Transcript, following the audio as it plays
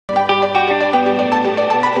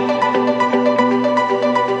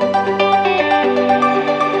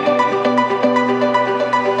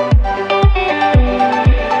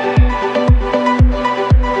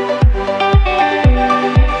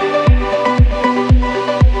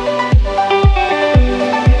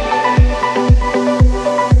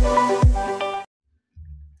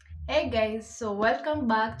So welcome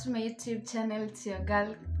back to my YouTube channel. It's your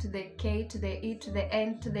girl, to the K, to the E, to the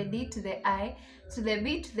N, to the D, to the I, to the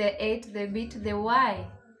B, to the A, to the B, to the Y.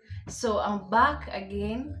 So I'm back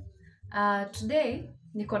again. Today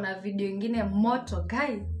niko na video ingine moto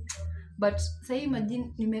guy. But sasa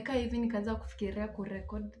imagine nimekaa hivi nikaanza kufikiria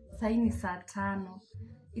kurecord. Sasa ni saa 5.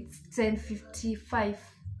 It's 10:55.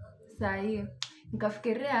 Sasa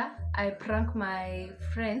nikafikiria I prank my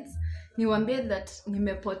friends. Niwaambie that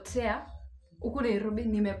nimepotea. Huku Nairobi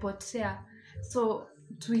nimepotea. So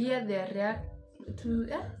to hear their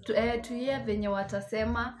to hear venye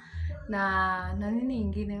watasema na nini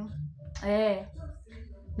ingine.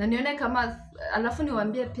 Na nione kama alafu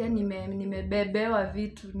niwaambie pia nimebebewa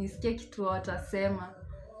vitu, nisikie kitu watasema.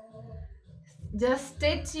 Just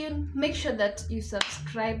stay tuned. Make sure that you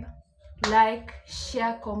subscribe, like,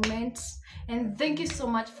 share, comment, and thank you so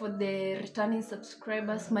much for the returning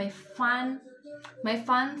subscribers, my fans.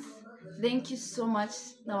 Thank you so much.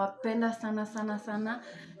 Nawapenda sana sana sana.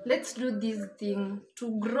 Let's do this thing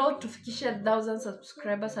to grow to fikisha 1,000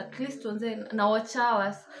 subscribers at least tuanze na watch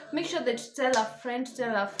hours. Make sure that you tell a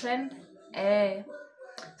friend.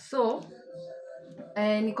 So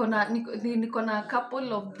niko na a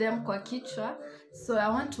couple of them kwa kichwa, so I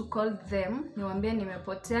want to call them niwaambie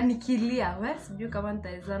nimepotea, nikilia. Wewe sijui kama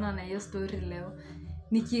nitaezana na hiyo story leo.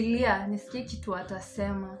 Nikilia nisikie kitu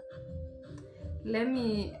watasema.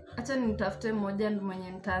 Acha nitafute mmoja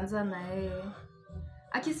mwenye nitaanza na yeye.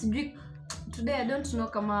 Aki sijui today, I don't know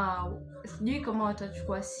kama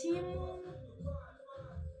watachukua simu.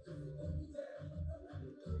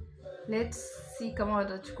 Let's see kama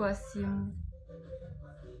watachukua simu.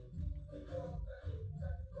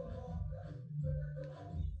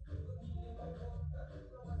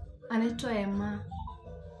 Anaitwa Emma.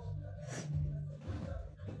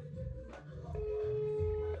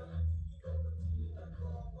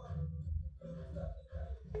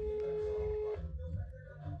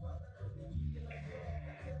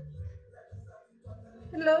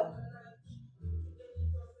 Hello?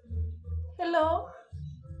 Hello?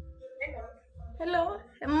 Hello?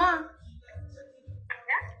 Emma?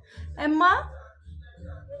 Emma?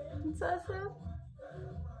 Sasa?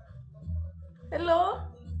 Hello?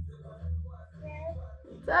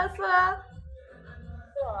 Sasa?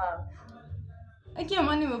 Aki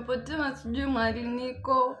Emma, nimepotea na sijui mahali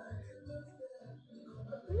niko.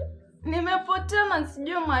 Nimepotea na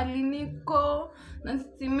sijui mahali niko. Na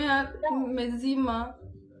sitimia mezima.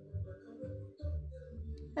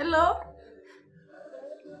 Hello?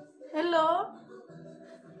 Hello?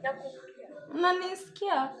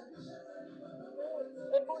 Unanisikia?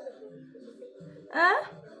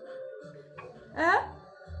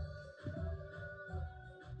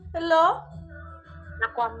 Hello?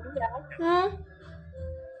 Nakwambia.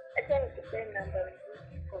 Acha nikupe namba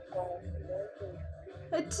kwa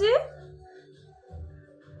Eti?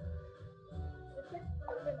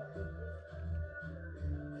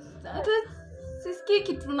 Ati sisikii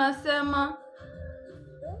kitu nasema.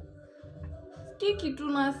 Sisikii kitu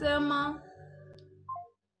nasema.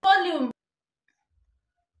 Volume.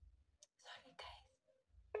 Sorry guys.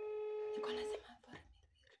 Niko nasema for me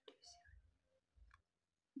reduce.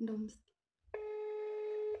 Ndo msikia.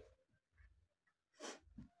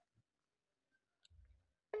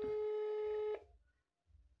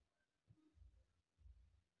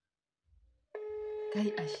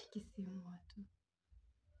 Kai ashiki simu watu.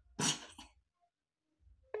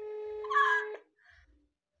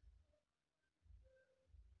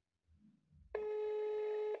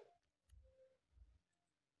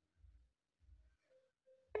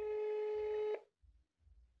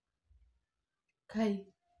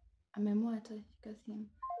 Kai ameamua atashika simu.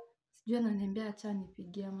 Sijui ananiambia acha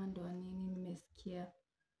nipigie ama ndo nini, nimesikia.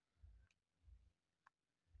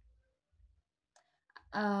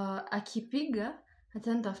 Akipiga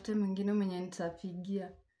hata nitafute mwingine mwenye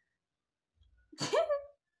nitapigia.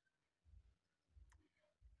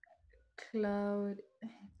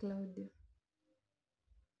 Claudia.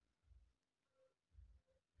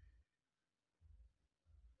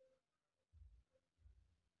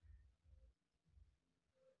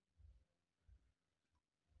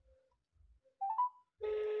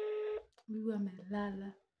 Huyu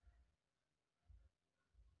amelala.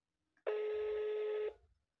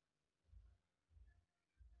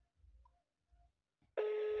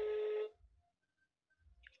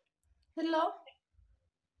 Hello?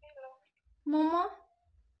 Mama?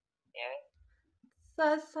 Yes.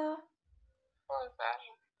 Sasa? Sasa.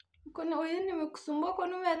 Kuna wewe nimekusumbua kwa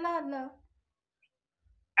nini umelala?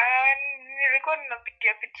 Nilikuwa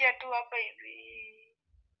ninapitia tu hapa hivi.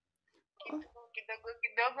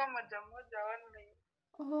 Kidogo moja online.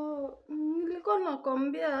 Oh, nilikuwa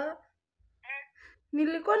nakwambia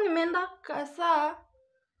nilikuwa nimeenda Kasa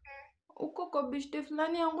huko kwa bishte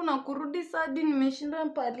fulani yangu na kurudi sadi nimeshinda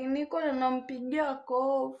pali niko na nampigia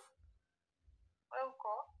kofu. Wewe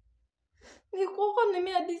uko? Niko huko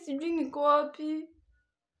mimi hadi sijui niko wapi.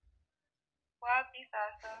 Wapi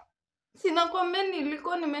sasa? Sina kwambia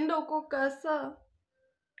nilikuwa nimeenda huko Kasa.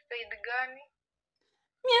 Side gani?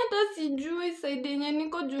 Mimi hata sijui side yenye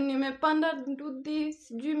niko juu nimepanda nduthi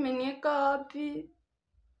sijui imenieka wapi.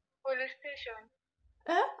 Police station.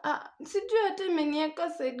 Sijui hata imenieka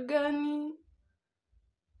side gani.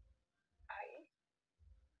 Ai.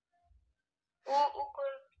 Uko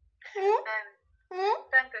nani?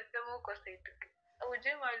 Sasa sema uko side.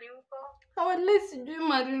 Ujui mali uko? Wale sijui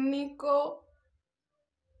mali niko.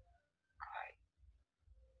 Ai.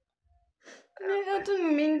 Mimi hata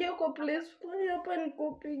nimeingia kwa place fulani hapa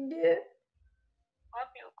nikupigie.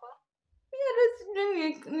 Wapi uko? Mimi hata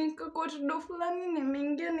sijui nika korido fulani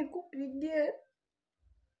nimeingia nikupigie.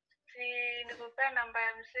 Si nikupea namba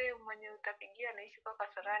ya mzee mwenye utapigia naishi kwa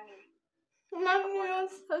Kasarani. Nani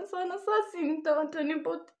sasa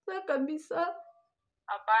nitanipoteza kabisa.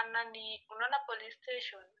 Hapana, ni unaona police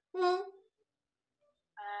station.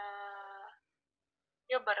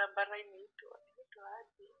 Hiyo barabara inaitwa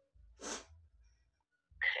aje?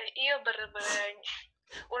 Hiyo barabara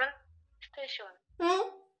una station.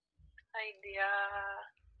 Side ya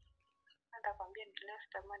nitakwambia ni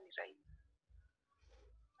left ama ni right.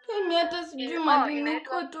 Mimi hata sijui mali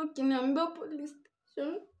niko tu kiniambia police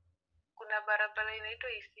station. Kuna barabara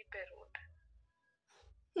inaitwa Isipe Road.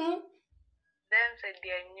 Then side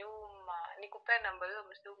ya nyuma nikupea namba hiyo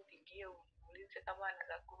msikupigie uulize kama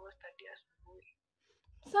anaweza kuhost hadi asubuhi.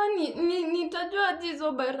 Sasa nitajua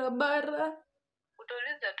hizo barabara.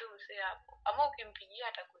 Utauliza tu msee hapo. Ama ukimpigia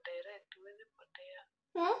atakudirect huwezi potea.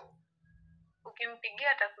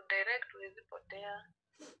 Ukimpigia atakudirect huwezi potea.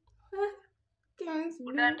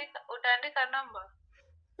 Utaandika namba?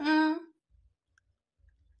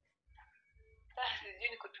 Sasa sijui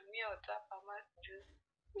nikutumia WhatsApp ama sijui.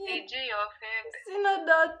 Sijui offend. Sina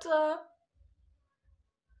data.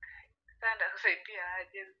 Sasa ndakusaidia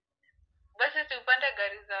aje? Basi tupande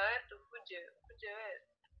gari za wetu kuje wewe.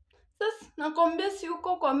 Sasa nakwambia si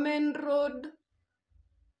uko kwa main road.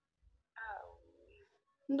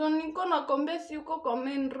 Ndo niko nakwambia si uko kwa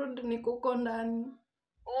main road niko huko ndani.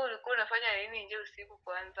 Ulikuwa unafanya nini nje usiku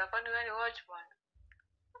kwanza? Kwani wewe ni watchman?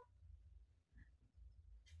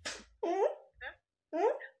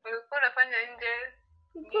 Ulikuwa unafanya nje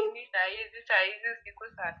nini saa hizi usiku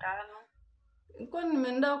saa 5? Nilikuwa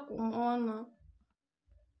nimeenda kumuona.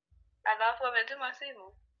 Alafu amezima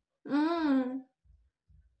simu?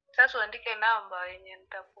 Sasa uandike namba yenye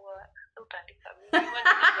nitakuwa utaandika mimi.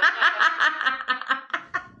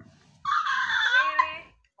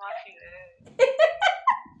 Wapi wewe?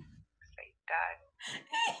 Saitani.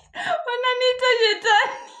 Wananiita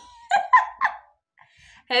shetani.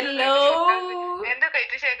 Hello. Enda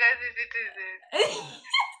kaitisha kazi Citizen.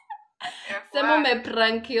 Sema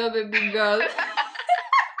umeprankiwa baby girl.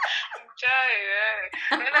 Mchai wewe.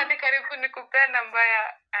 Unaona ni karibu nikupea namba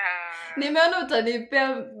ya Nimeona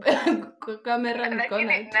utanipea kwa kamera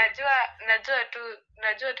nikaona. Lakini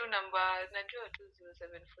najua tu namba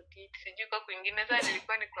 0748. Sijui kwa kwingine sasa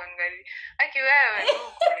nilikuwa nikuangalia. Aki wewe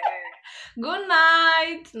huko wewe. Good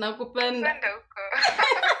night. Nakupenda. Kwenda huko.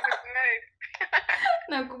 Good night.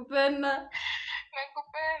 Nakupenda.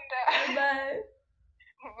 Bye.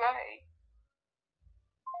 Bye.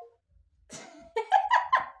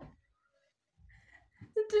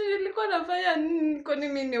 Nilikuwa nafanya nini kwani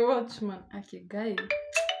mimi ni watchman? Akigai.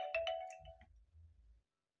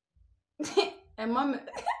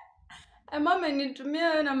 Mama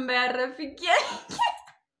nitumia namba ya rafiki yake.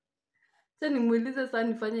 Sasa nimuulize sasa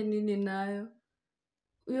nifanye nini nayo.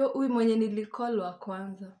 Huyu mwenye nilicall wa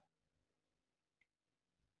kwanza.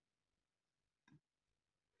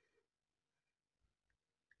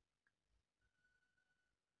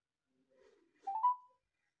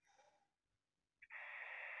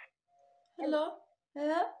 Hello?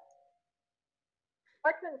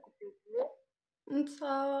 Wacha nikupigie.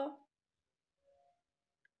 Sawa.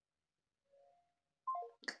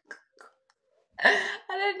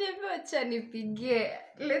 Ananiambia acha nipigie.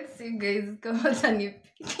 Let's see guys kama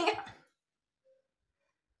atanipigia.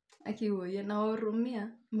 Akiwoye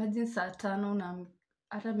nawahurumia. Imagine saa 5 na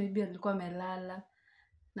hata maybe alikuwa amelala.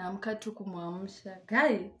 Naamka tu kumwamsha.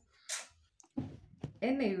 Guy.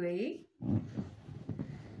 Anyway.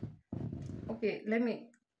 Okay,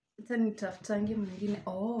 acha nitafutange mwingine.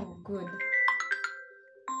 Oh, good.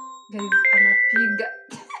 Guys, anapiga.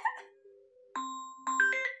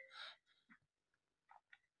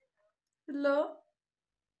 Hello?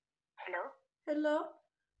 Hello? Hello?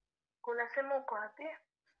 Unasema uko wapi?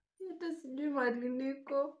 Hata sijui mahali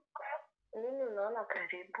niko. Nini unaona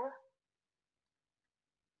karibu?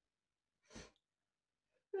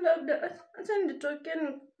 Labda acha nitoke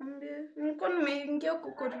nikwambie. Nilikuwa nimeingia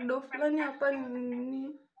kwa korido fulani hapa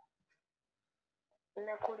nini.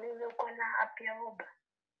 Nakuuliza uko na app ya Uber?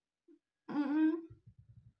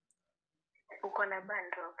 Uko na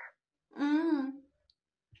bundle?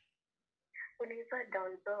 Unaweza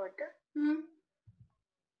download.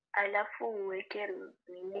 Alafu uweke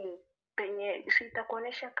nini penye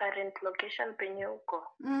sitakuonesha current location penye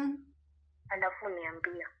uko. Alafu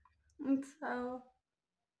niambia. Sawa.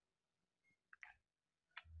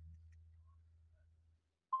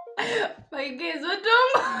 My guys, what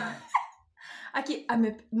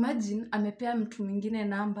imagine amepea mtu mwingine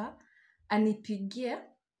namba anipigie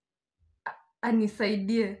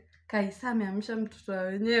anisaidie. Kai sasa ameamsha mtoto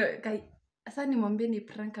wenyewe. Kai sasa nimwambie ni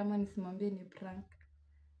prank ama nisimwambie ni prank?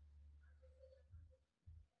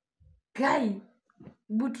 Kai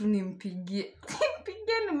butu nimpigie.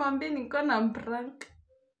 Nipigie nimwambie niko na prank.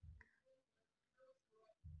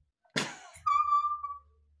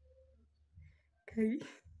 Kai,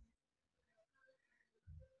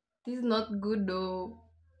 this is not good though.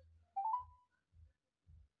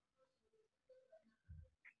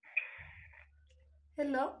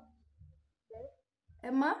 Hello?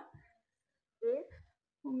 Emma?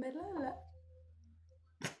 Umelala?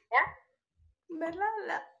 Yeah?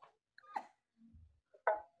 Umelala?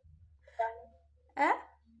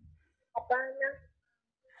 Hapana.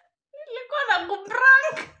 Nilikuwa na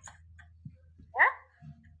kuprank.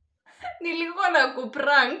 Nilikuwa na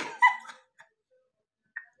kuprank.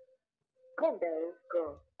 Kumbe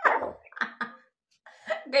uko.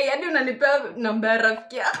 Gai, hadi unanipea namba ya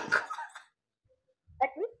rafiki yako.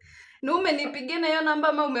 Ati? Na umenipigia na hiyo namba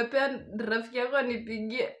ama umepea rafiki yako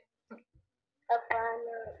anipigie?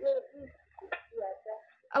 Hapana.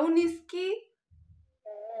 Au nisikii?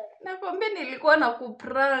 Nakwambia nilikuwa na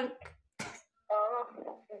kuprank.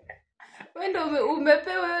 Wewe ndio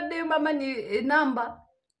umepewa hiyo dem ama ni namba?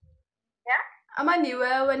 Yeah? Ama ni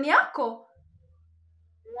wewe ni yako?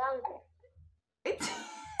 Yangu.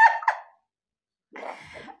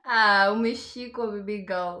 Umeshikwa baby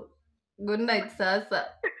girl. Good night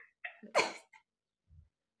sasa.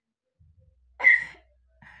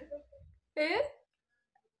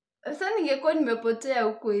 Sasa ningekuwa nimepotea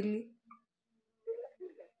ukweli.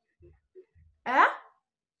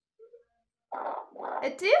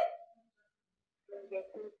 Eti?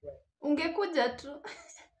 Ungekuja tu.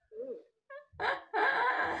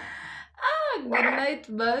 Good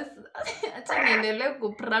night bas. Acha niendelee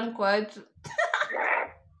kuprank watu.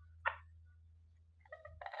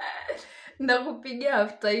 Ndakupigia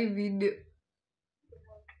after hii video.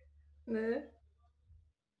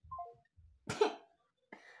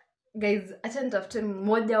 Guys, acha nitafute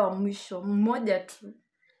mmoja wa mwisho, mmoja tu.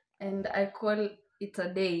 And I call it a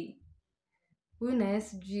day. Huyu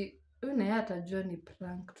naye atajua ni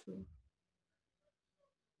prank tu.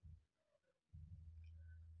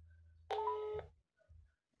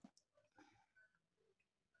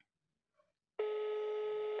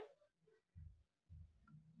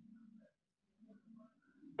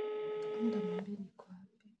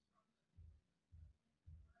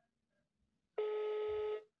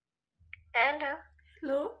 Hello?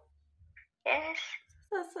 Hello? Yes.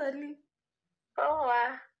 Sasa li.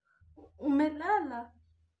 Poa. Umelala?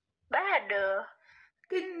 Bado.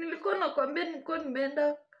 Nilikuwa nakwambia nilikuwa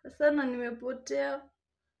nimeenda sana nimepotea.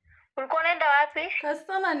 Ulikuwa unaenda wapi?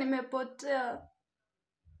 Kasana nimepotea.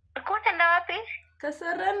 Ulikuwa unaenda wapi?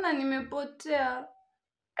 Kasarana nimepotea.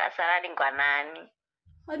 Kasarani kwa nani?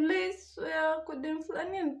 I swear kudem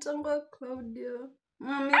fulani mtango Claudia.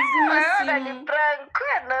 Amezima simu. Ni prank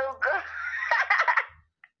na huko.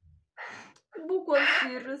 Buko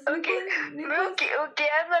serious.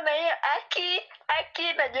 Ukianza na hiyo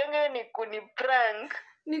aki na jonge ni kuni prank.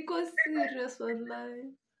 Niko serious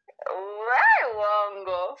wallahi. Wai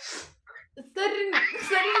uongo. Sari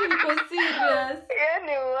niko serious.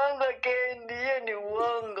 Yaani uongo Kendi, hiyo ni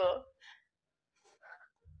uongo.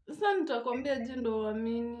 Sasa nitakwambia je ndo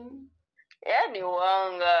uamini. Yaani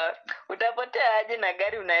uongo. Utapotea aje na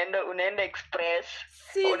gari unaenda express?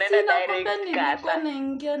 Unaenda direct nilikuwa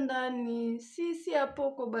naingia ndani. Si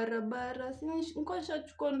hapo kwa barabara. Nilikuwa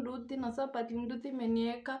nishachukua nduthi na sasa pati nduthi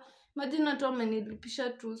imenieka. Imagine tu amenilipisha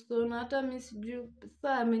tu so na hata mimi sijui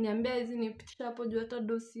sasa ameniambia hizi nipitisha hapo juu hata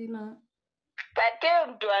dosina. Patia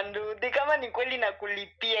mtu wa nduthi kama ni kweli na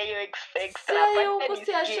kulipia hiyo extra. Sasa huko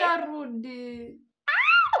si asharudi.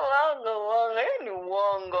 Uongo. Hiyo ni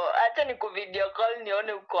uongo. Acha nikuvideo call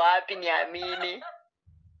nione uko wapi niamini.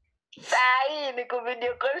 Sai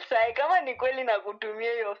nikuvideo call sai kama ni kweli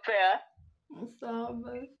nakutumia hiyo fare. Sawa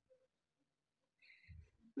basi.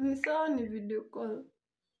 Ni sawa, ni video call.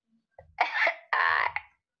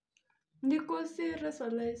 Niko serious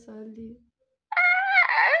walai sali.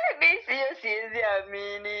 Mimi siwezi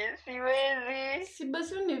amini. Siwezi. Si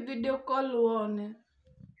basi ni video call uone.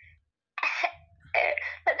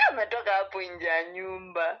 Hata umetoka hapo nje ya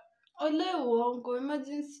nyumba. Ole uongo,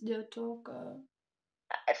 imagine sijatoka.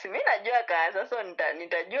 Si mimi najua kaa sasa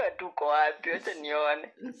nitajua tu uko wapi. Acha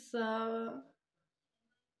nione. Sawa.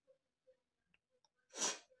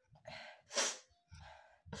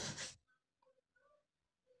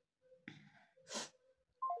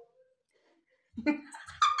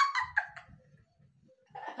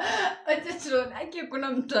 Acha tuone, aki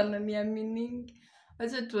kuna mtu ananiamini.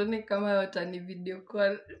 Acha tuone kama watani video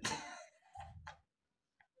call.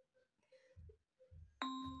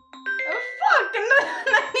 Oh fuck, no,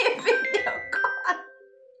 video call.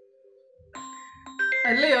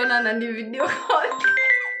 Aliona nani video call.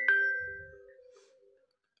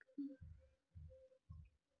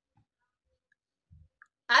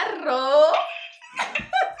 Arro.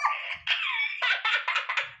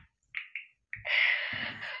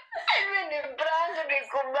 Ni prank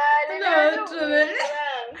nikubali. No, tume.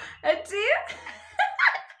 Ati?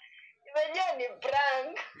 Imejua ni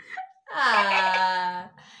prank.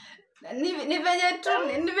 Ni venye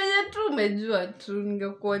tu umejua tu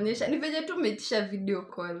ningekuonyesha. Ni venye tu umeitisha video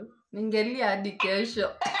call. Ningelia hadi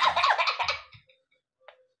kesho.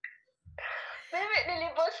 Mimi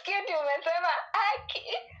niliposikia tu umesema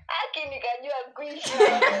aki nikajua kuisha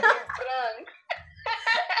ni prank.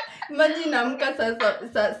 Imagine naamka saa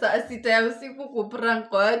 6 ya usiku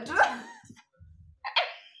kuprank watu.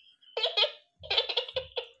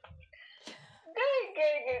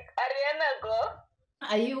 Ariana go?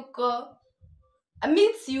 Hayuko.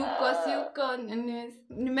 Mimi siyuko.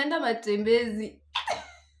 Nimeenda matembezi.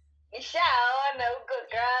 Nishaona huko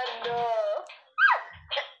kando.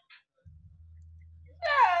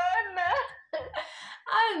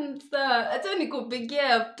 Sawa, acha nikupigie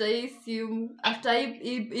after hii simu, after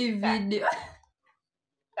hii video.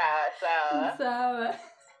 Sawa.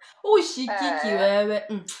 Ushikiki wewe.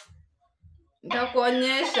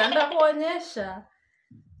 Nitakuonyesha.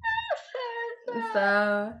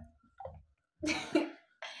 Sawa.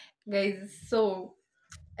 Guys, so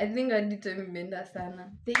I think I did imeenda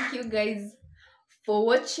sana. Thank you guys for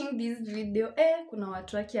watching this video. Kuna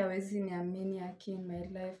watu waki hawezi niamini haki in my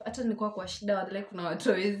life. Hata nilikuwa kwa shida wallahi kuna watu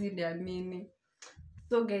hawezi niamini.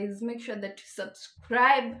 So guys, make sure that you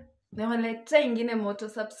subscribe. Na waleta ingine moto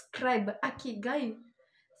subscribe. Aki guys,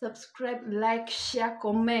 subscribe, like, share,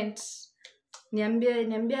 comment.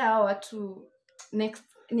 Niambie hao watu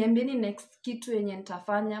niambieni next kitu yenye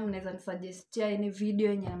nitafanya. Mnaweza nisuggestia any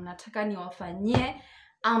video yenye mnataka niwafanyie.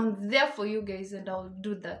 I'm there for you guys and I'll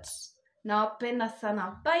do that. Nawapenda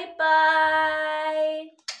sana. Bye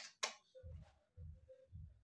bye.